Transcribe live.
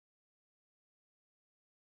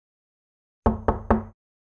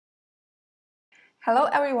Hello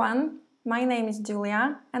everyone, my name is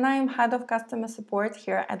Julia and I am Head of Customer Support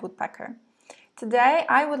here at Woodpecker. Today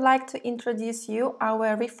I would like to introduce you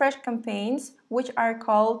our refresh campaigns, which are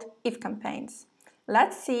called If campaigns.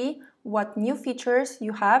 Let's see what new features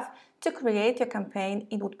you have to create your campaign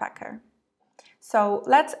in Woodpecker. So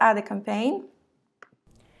let's add a campaign.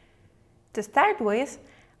 To start with,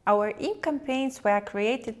 our If campaigns were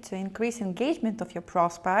created to increase engagement of your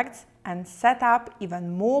prospects and set up even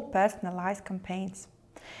more personalized campaigns.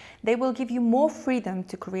 They will give you more freedom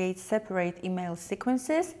to create separate email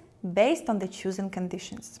sequences based on the chosen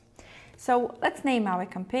conditions. So let's name our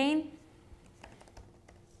campaign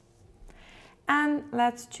and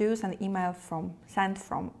let's choose an email from Send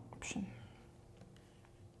From option.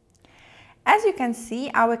 As you can see,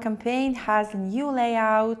 our campaign has a new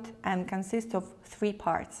layout and consists of three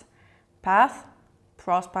parts: Path,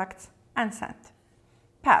 Prospects, and Send.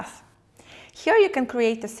 Path. Here you can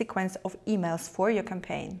create a sequence of emails for your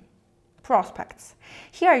campaign. Prospects.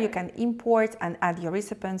 Here you can import and add your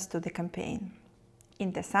recipients to the campaign.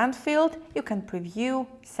 In the Send field, you can preview,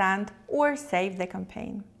 send, or save the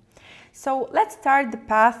campaign. So let's start the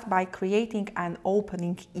path by creating an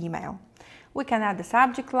opening email. We can add the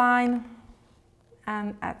subject line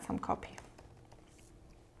and add some copy.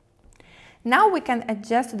 Now we can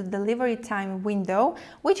adjust the delivery time window,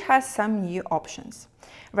 which has some new options.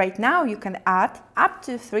 Right now you can add up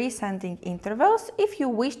to 3 sending intervals if you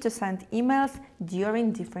wish to send emails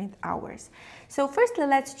during different hours. So firstly,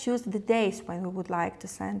 let's choose the days when we would like to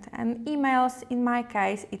send emails. In my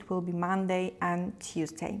case, it will be Monday and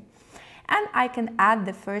Tuesday. And I can add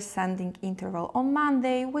the first sending interval on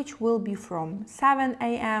Monday, which will be from 7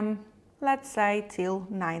 a.m. let's say till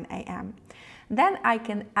 9 a.m. Then I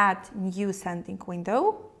can add new sending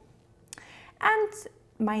window, and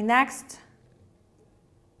my next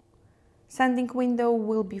sending window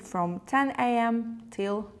will be from 10 a.m.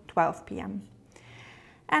 till 12 p.m.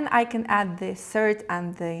 And I can add the third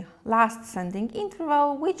and the last sending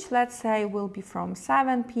interval, which let's say will be from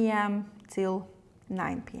 7 p.m. till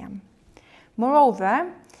 9 p.m.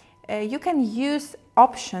 Moreover, you can use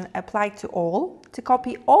option Apply to All to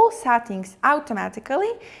copy all settings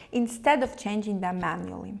automatically instead of changing them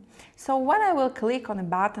manually. So when I will click on a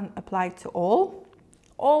button Apply to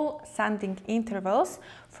all sending intervals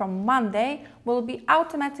from Monday will be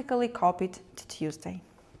automatically copied to Tuesday.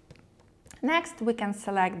 Next, we can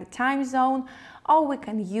select the time zone, or we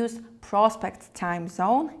can use prospect time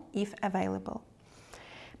zone if available.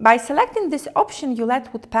 By selecting this option, you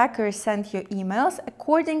let Woodpecker send your emails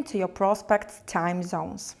according to your prospect's time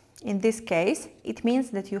zones. In this case, it means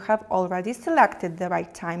that you have already selected the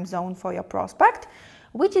right time zone for your prospect,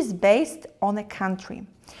 which is based on a country.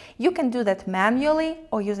 You can do that manually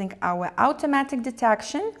or using our automatic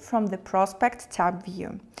detection from the Prospect tab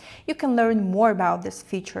view. You can learn more about this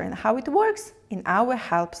feature and how it works in our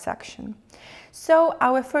Help section. So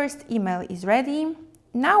our first email is ready.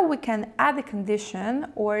 Now we can add a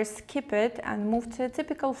condition or skip it and move to a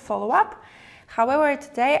typical follow-up. However,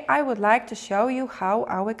 today I would like to show you how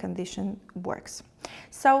our condition works.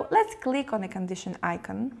 So let's click on the condition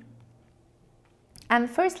icon. And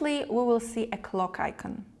firstly, we will see a clock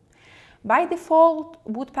icon. By default,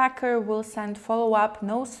 Woodpecker will send follow-up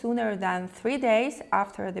no sooner than 3 days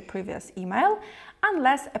after the previous email,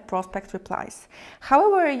 unless a prospect replies.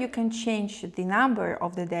 However, you can change the number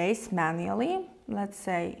of the days manually. Let's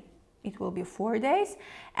say it will be 4 days,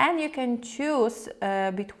 and you can choose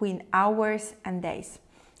between hours and days.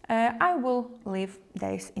 I will leave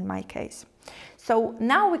days in my case. So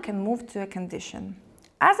now we can move to a condition.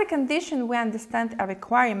 As a condition, we understand a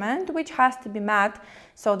requirement which has to be met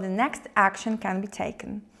so the next action can be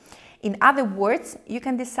taken. In other words, you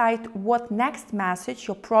can decide what next message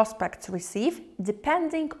your prospects receive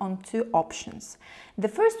depending on 2 options. The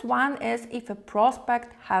first one is if a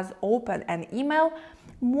prospect has opened an email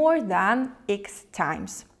more than X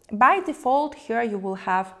times. By default, here you will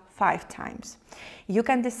have 5 times. You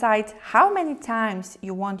can decide how many times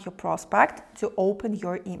you want your prospect to open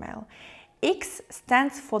your email. X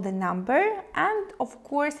stands for the number, and of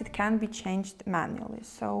course it can be changed manually.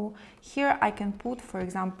 So here I can put, for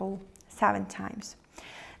example, 7 times.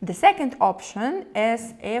 The second option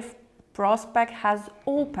is if prospect has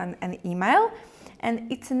opened an email,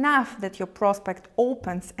 and it's enough that your prospect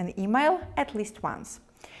opens an email at least once.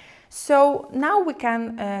 So now we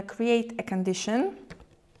can create a condition,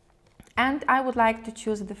 and I would like to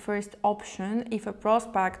choose the first option if a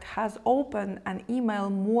prospect has opened an email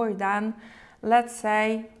more than, let's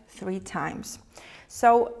say, 3 times.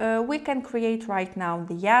 So we can create right now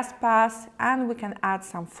the yes pass, and we can add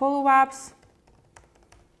some follow-ups.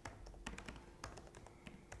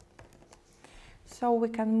 So we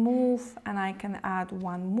can move and I can add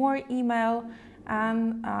one more email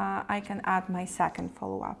and I can add my second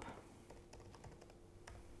follow-up.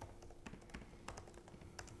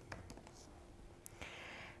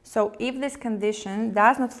 So if this condition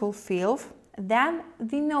does not fulfill, then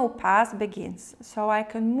the no pass begins. So I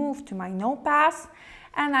can move to my no pass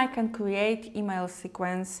and I can create email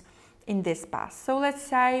sequence in this pass. So let's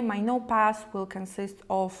say my no pass will consist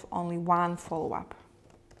of only one follow-up.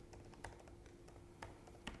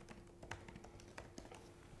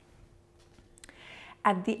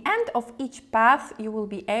 At the end of each path, you will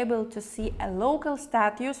be able to see a local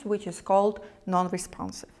status which is called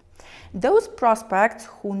non-responsive. Those prospects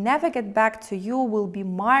who never get back to you will be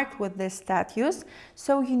marked with this status,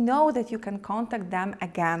 so you know that you can contact them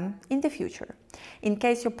again in the future. In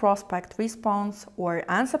case your prospect responds or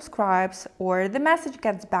unsubscribes or the message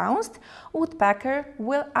gets bounced, Woodpecker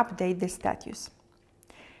will update the status.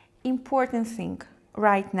 Important thing,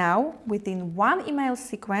 right now, within one email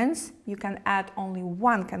sequence, you can add only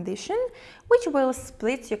one condition, which will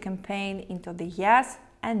split your campaign into the yes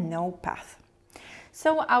and no path.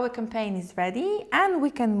 So our campaign is ready and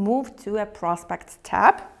we can move to a prospects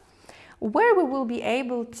tab where we will be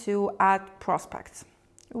able to add prospects.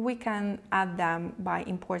 We can add them by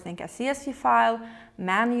importing a CSV file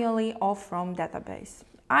manually or from database.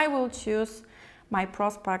 I will choose my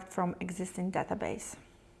prospect from existing database.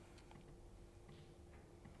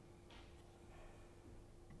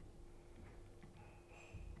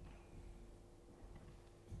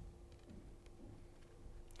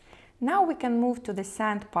 Now we can move to the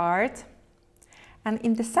send part, and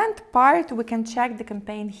in the send part we can check the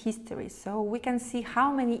campaign history, so we can see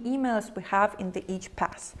how many emails we have in each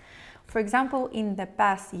pass. For example, in the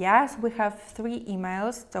pass yes, we have 3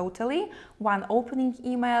 emails totally, 1 opening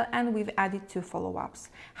email, and we've added 2 follow-ups.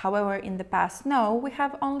 However, in the pass no, we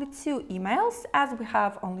have only 2 emails, as we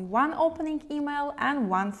have only 1 opening email and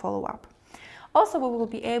 1 follow-up. Also, we will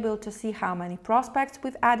be able to see how many prospects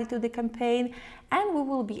we've added to the campaign, and we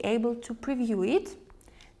will be able to preview it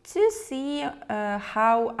to see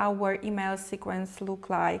how our email sequence look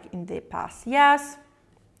like in the past yes.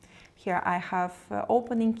 Here I have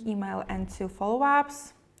opening email and 2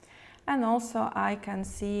 follow-ups, and also I can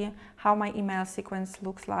see how my email sequence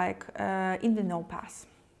looks like in the no pass.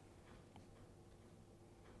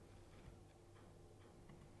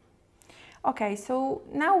 Okay, so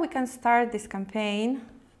now we can start this campaign.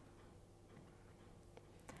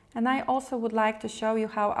 And I also would like to show you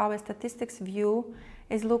how our statistics view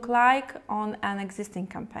is look like on an existing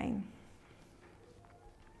campaign.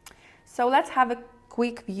 So let's have a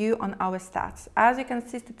quick view on our stats. As you can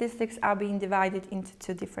see, statistics are being divided into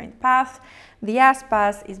 2 different paths. The yes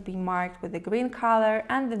pass is being marked with the green color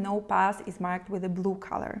and the no pass is marked with the blue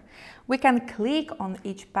color. We can click on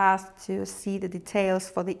each path to see the details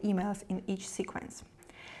for the emails in each sequence.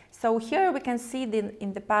 So here we can see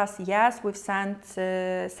in the past yes, we've sent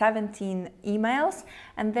 17 emails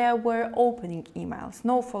and there were opening emails.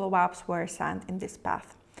 No follow-ups were sent in this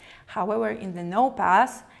path. However, in the no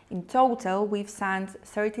pass, in total, we've sent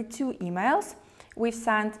 32 emails, we've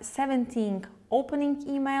sent 17 opening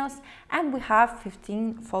emails, and we have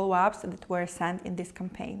 15 follow-ups that were sent in this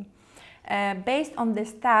campaign. Based on the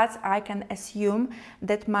stats, I can assume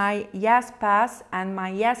that my yes pass and my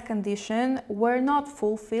yes condition were not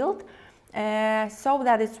fulfilled, so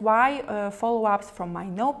that is why follow-ups from my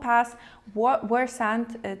no pass were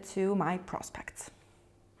sent to my prospects.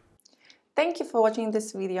 Thank you for watching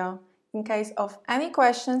this video. In case of any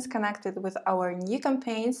questions connected with our new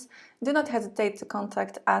campaigns, do not hesitate to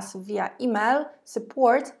contact us via email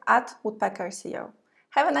support@woodpecker.co.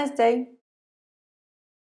 Have a nice day!